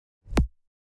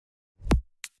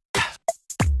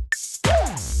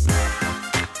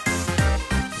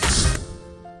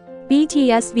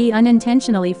BTS V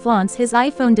unintentionally flaunts his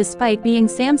iPhone despite being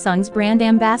Samsung's brand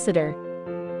ambassador.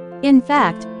 In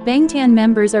fact, Bangtan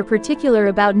members are particular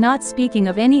about not speaking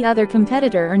of any other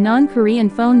competitor or non-Korean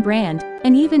phone brand,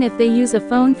 and even if they use a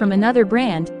phone from another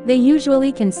brand, they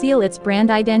usually conceal its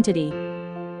brand identity.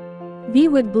 V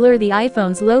would blur the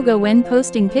iPhone's logo when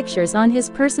posting pictures on his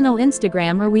personal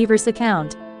Instagram or Weverse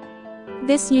account.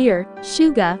 This year,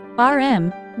 Suga,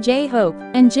 RM, J-Hope,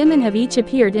 and Jimin have each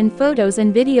appeared in photos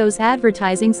and videos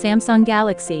advertising Samsung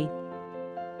Galaxy.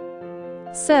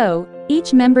 So,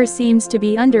 each member seems to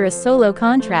be under a solo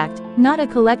contract, not a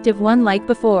collective one like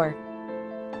before.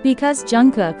 Because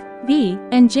Jungkook, V,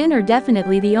 and Jin are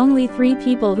definitely the only three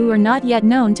people who are not yet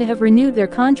known to have renewed their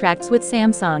contracts with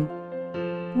Samsung.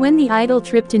 When the idol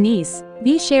trip to Nice,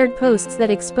 V shared posts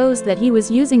that exposed that he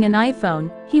was using an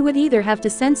iPhone. He would either have to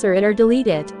censor it or delete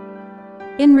it.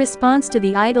 In response to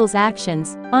the idol's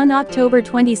actions, on October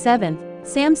 27,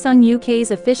 Samsung UK's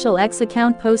official X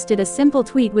account posted a simple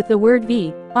tweet with the word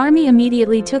V. ARMY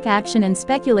immediately took action and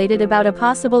speculated about a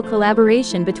possible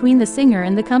collaboration between the singer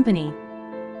and the company.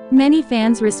 Many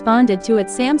fans responded to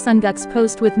Samsung's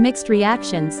post with mixed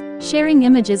reactions, sharing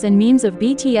images and memes of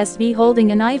BTS V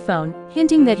holding an iPhone,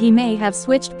 hinting that he may have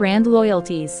switched brand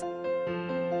loyalties.